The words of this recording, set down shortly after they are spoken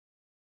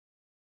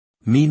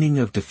Meaning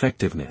of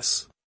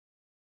defectiveness.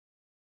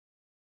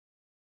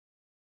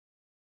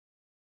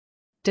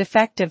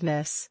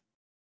 Defectiveness.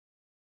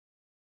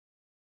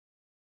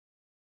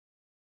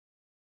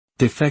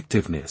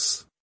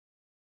 Defectiveness.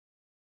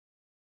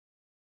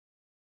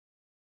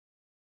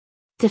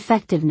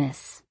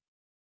 Defectiveness.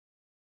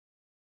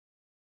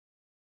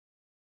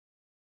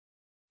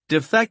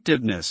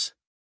 Defectiveness.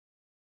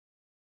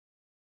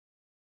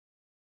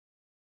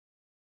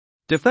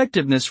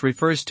 Defectiveness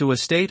refers to a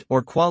state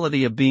or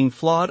quality of being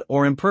flawed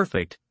or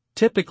imperfect,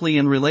 typically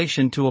in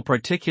relation to a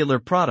particular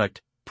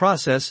product,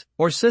 process,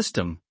 or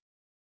system.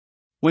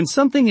 When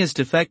something is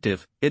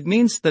defective, it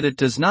means that it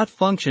does not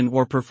function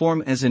or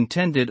perform as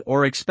intended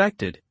or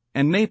expected,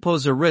 and may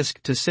pose a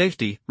risk to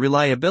safety,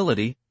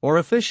 reliability, or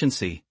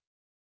efficiency.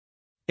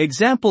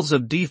 Examples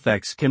of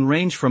defects can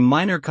range from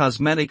minor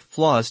cosmetic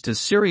flaws to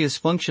serious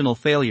functional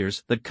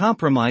failures that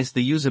compromise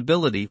the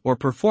usability or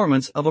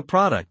performance of a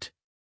product.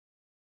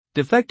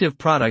 Defective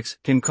products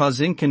can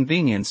cause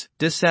inconvenience,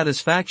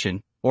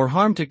 dissatisfaction, or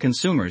harm to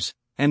consumers,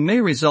 and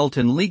may result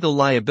in legal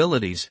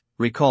liabilities,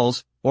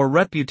 recalls, or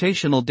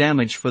reputational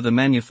damage for the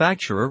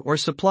manufacturer or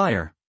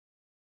supplier.